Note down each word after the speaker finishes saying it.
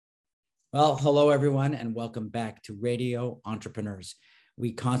Well, hello, everyone, and welcome back to Radio Entrepreneurs.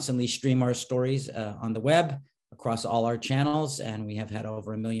 We constantly stream our stories on the web across all our channels, and we have had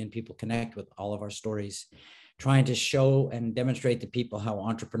over 1 million people connect with all of our stories, trying to show and demonstrate to people how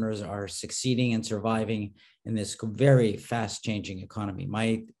entrepreneurs are succeeding and surviving in this very fast-changing economy.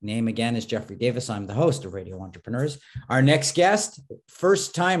 My name, again, is Jeffrey Davis. I'm the host of Radio Entrepreneurs. Our next guest,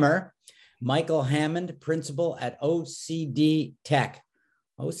 first-timer, Michael Hammond, principal at OCD Tech.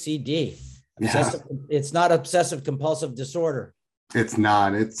 OCD. Obsessive, yeah. It's not obsessive compulsive disorder. It's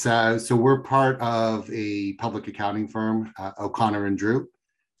not. It's so we're part of a public accounting firm, O'Connor and Drew.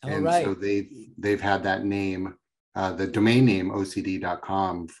 And right. So they've had that name, the domain name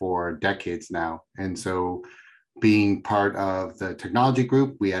OCD.com for decades now. And so being part of the technology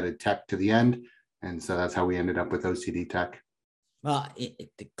group, we added tech to the end. And so that's how we ended up with OCD Tech. Well,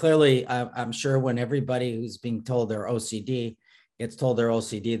 clearly, I'm sure when everybody who's being told they're OCD gets told they're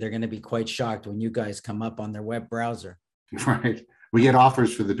OCD, they're going to be quite shocked when you guys come up on their web browser. Right. We get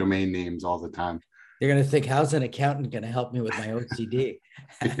offers for the domain names all the time. They're going to think, how's an accountant going to help me with my OCD?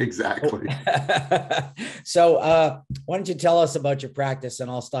 Exactly. So why don't you tell us about your practice and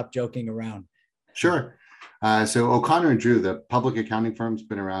I'll stop joking around. Sure. So O'Connor and Drew, the public accounting firm's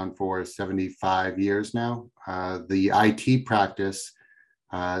been around for 75 years now. The IT practice,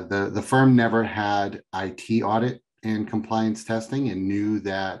 the firm never had IT audit and compliance testing and knew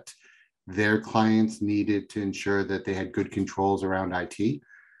that their clients needed to ensure that they had good controls around IT.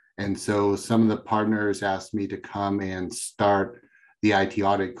 And so some of the partners asked me to come and start the IT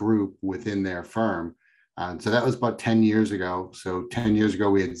audit group within their firm. So that was about 10 years ago. So 10 years ago,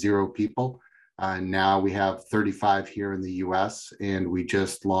 we had 0 people. Now we have 35 here in the US, and we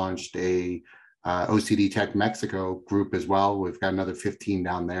just launched a OCD Tech Mexico group as well. We've got another 15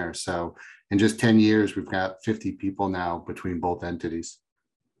 down there. So in just 10 years, we've got 50 people now between both entities.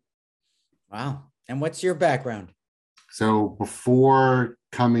 Wow. And what's your background? So before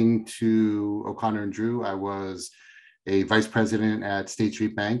coming to O'Connor and Drew, I was a vice president at State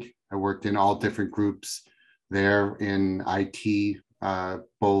Street Bank. I worked in all different groups there in IT,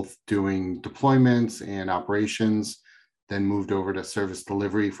 both doing deployments and operations, then moved over to service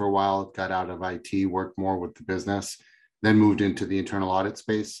delivery for a while, got out of IT, worked more with the business, then moved into the internal audit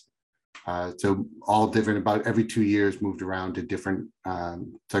space. So all different, about every 2 years, moved around to different, so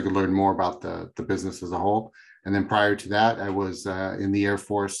I could learn more about the business as a whole. And then prior to that, I was in the Air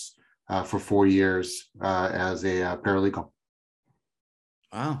Force for 4 years as a paralegal.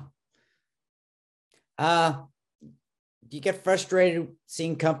 Wow. Do you get frustrated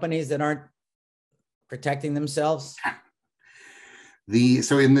seeing companies that aren't protecting themselves?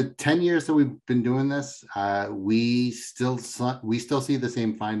 So in the 10 years that we've been doing this, we still see the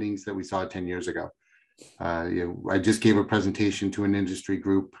same findings that we saw 10 years ago. I just gave a presentation to an industry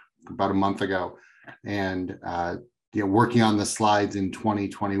group about a month ago, and working on the slides in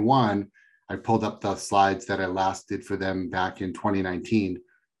 2021, I pulled up the slides that I last did for them back in 2019,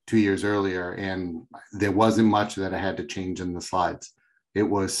 2 years earlier, and there wasn't much that I had to change in the slides. It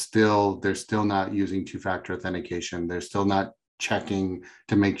was they're still not using two-factor authentication. They're still not checking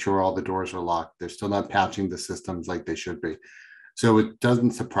to make sure all the doors are locked. They're still not patching the systems like they should be. So it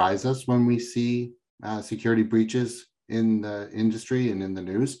doesn't surprise us when we see security breaches in the industry and in the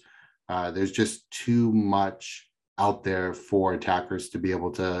news. There's just too much out there for attackers to be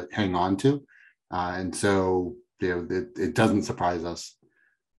able to hang on to. And so it doesn't surprise us.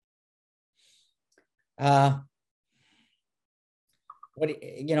 I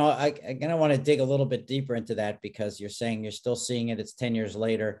kind of want to dig a little bit deeper into that, because you're saying you're still seeing it. It's 10 years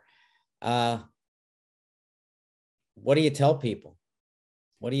later. What do you tell people?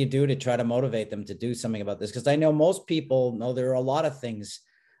 What do you do to try to motivate them to do something about this? Because I know most people know there are a lot of things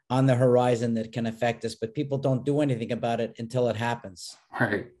on the horizon that can affect us, but people don't do anything about it until it happens.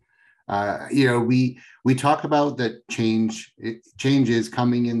 Right. We talk about that change is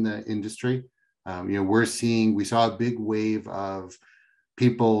coming in the industry. We saw a big wave of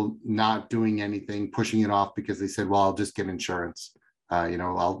people not doing anything, pushing it off because they said, well, I'll just get insurance.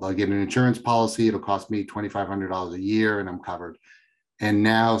 I'll get an insurance policy. It'll cost me $2,500 a year and I'm covered. And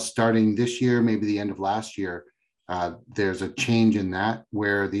now starting this year, maybe the end of last year, there's a change in that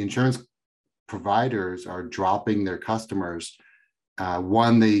where the insurance providers are dropping their customers.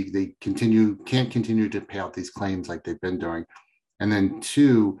 One, they can't continue to pay out these claims like they've been doing. And then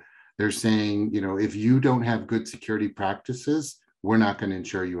two, they're saying, if you don't have good security practices, we're not going to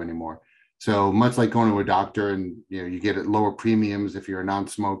insure you anymore. So much like going to a doctor and you get lower premiums if you're a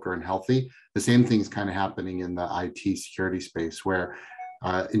non-smoker and healthy, the same thing's kind of happening in the IT security space, where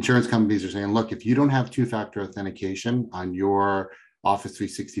insurance companies are saying, look, if you don't have two-factor authentication on your Office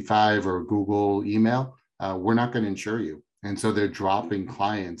 365 or Google email, we're not going to insure you. And so they're dropping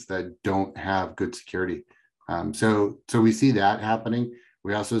clients that don't have good security. So we see that happening.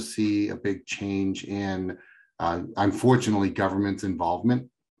 We also see a big change in, unfortunately, government's involvement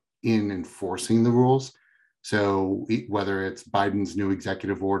in enforcing the rules. So whether it's Biden's new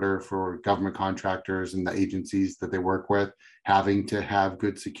executive order for government contractors and the agencies that they work with having to have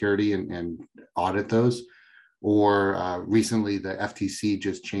good security and audit those, or recently the FTC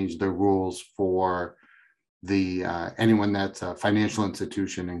just changed their rules for the anyone that's a financial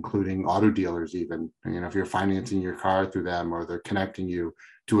institution, including auto dealers, even, if you're financing your car through them or they're connecting you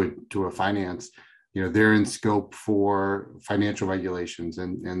to a finance, they're in scope for financial regulations.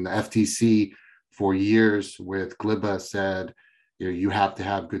 And the FTC for years with GLIBA said, you have to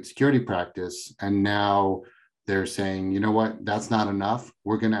have good security practice. And now they're saying, you know what, that's not enough.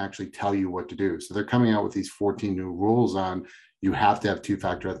 We're going to actually tell you what to do. So they're coming out with these 14 new rules on, you have to have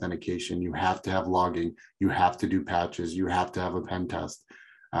two-factor authentication, you have to have logging, you have to do patches, you have to have a pen test.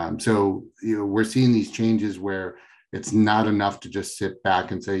 So we're seeing these changes where it's not enough to just sit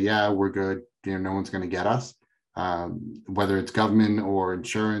back and say, yeah, we're good, no one's going to get us. Whether it's government or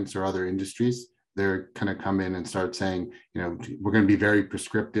insurance or other industries, they're going to come in and start saying, we're going to be very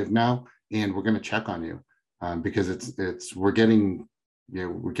prescriptive now, and we're going to check on you, because we're getting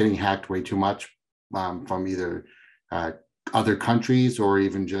hacked way too much from either other countries or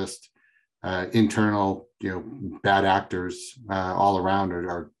even just internal, bad actors all around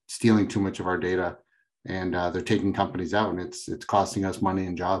are stealing too much of our data, and they're taking companies out, and it's costing us money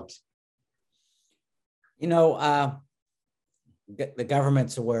and jobs. The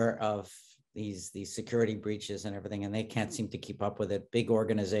government's aware of these security breaches and everything, and they can't seem to keep up with it. Big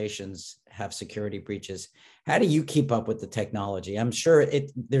organizations have security breaches. How do you keep up with the technology? I'm sure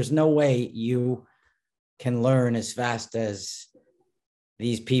there's no way you can learn as fast as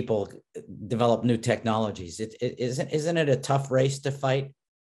these people develop new technologies. Isn't it a tough race to fight?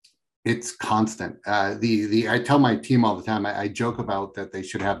 It's constant. I tell my team all the time, I joke about that they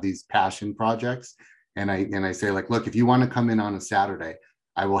should have these passion projects. And I say, like, look, if you want to come in on a Saturday,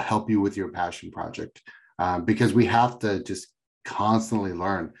 I will help you with your passion project, because we have to just constantly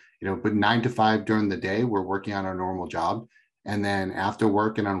learn, but 9 to 5 during the day, we're working on our normal job. And then after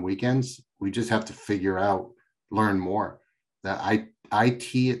work and on weekends, we just have to learn more. The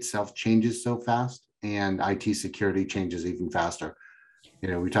IT itself changes so fast, and IT security changes even faster.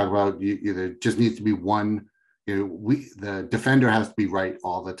 We talk about there just needs to be one, the defender has to be right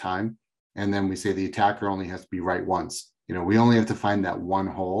all the time. And then we say the attacker only has to be right once. We only have to find that one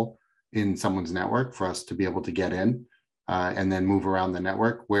hole in someone's network for us to be able to get in and then move around the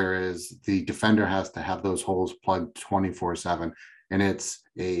network. Whereas the defender has to have those holes plugged 24/7. And it's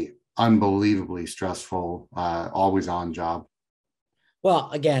a unbelievably stressful, always on job.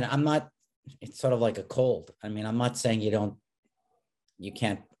 Well, again, it's sort of like a cold. I mean, I'm not saying you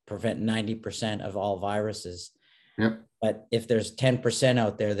can't prevent 90% of all viruses. Yep. But if there's 10%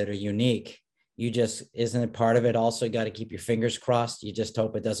 out there that are unique, isn't it part of it also got to keep your fingers crossed? You just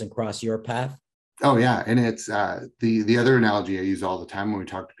hope it doesn't cross your path. Oh yeah. And it's the other analogy I use all the time when we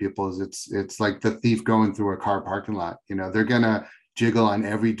talk to people is it's like the thief going through a car parking lot. They're going to jiggle on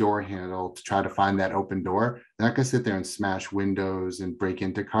every door handle to try to find that open door. They're not going to sit there and smash windows and break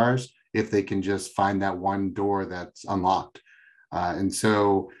into cars if they can just find that one door that's unlocked. And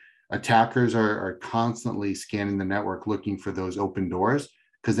so attackers are constantly scanning the network looking for those open doors,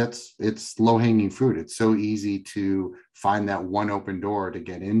 because it's low-hanging fruit. It's so easy to find that one open door to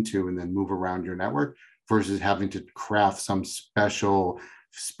get into and then move around your network, versus having to craft some special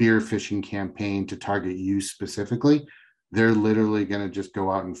spear phishing campaign to target you specifically. They're literally going to just go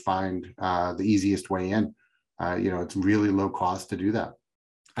out and find the easiest way in. It's really low cost to do that.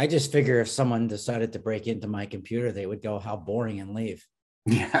 I just figure if someone decided to break into my computer, they would go, how boring, and leave.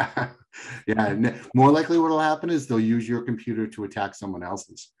 Yeah. More likely what'll happen is they'll use your computer to attack someone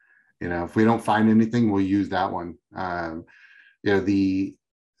else's. If we don't find anything, we'll use that one. The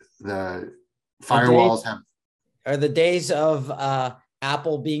firewalls are the days of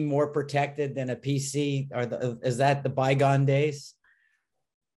Apple being more protected than a PC. Is that the bygone days?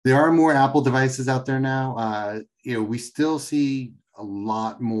 There are more Apple devices out there now. We still see a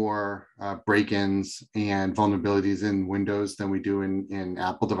lot more break-ins and vulnerabilities in Windows than we do in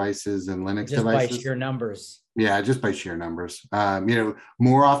Apple devices and Linux devices. Just by sheer numbers. Yeah, just by sheer numbers.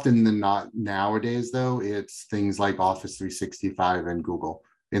 More often than not nowadays, though, it's things like Office 365 and Google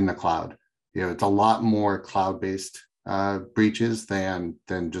in the cloud. It's a lot more cloud-based breaches than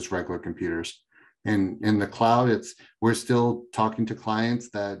just regular computers. And in the cloud, we're still talking to clients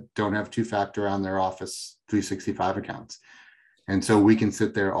that don't have two-factor on their Office 365 accounts. And so we can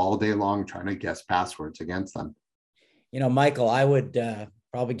sit there all day long trying to guess passwords against them. Michael, I would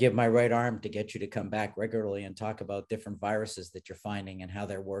probably give my right arm to get you to come back regularly and talk about different viruses that you're finding and how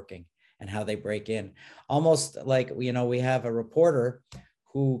they're working and how they break in. Almost like, we have a reporter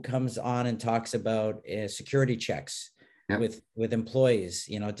who comes on and talks about security checks. Yep. with employees,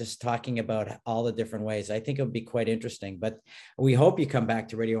 just talking about all the different ways. I think it would be quite interesting, but we hope you come back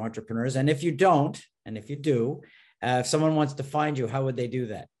to Radio Entrepreneurs. And if you don't, and if you do, if someone wants to find you, how would they do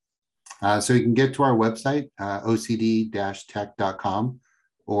that? So you can get to our website, ocd-tech.com,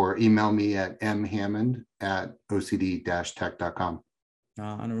 or email me at mhammond@ocd-tech.com.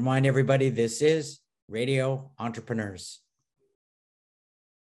 And remind everybody, this is Radio Entrepreneurs.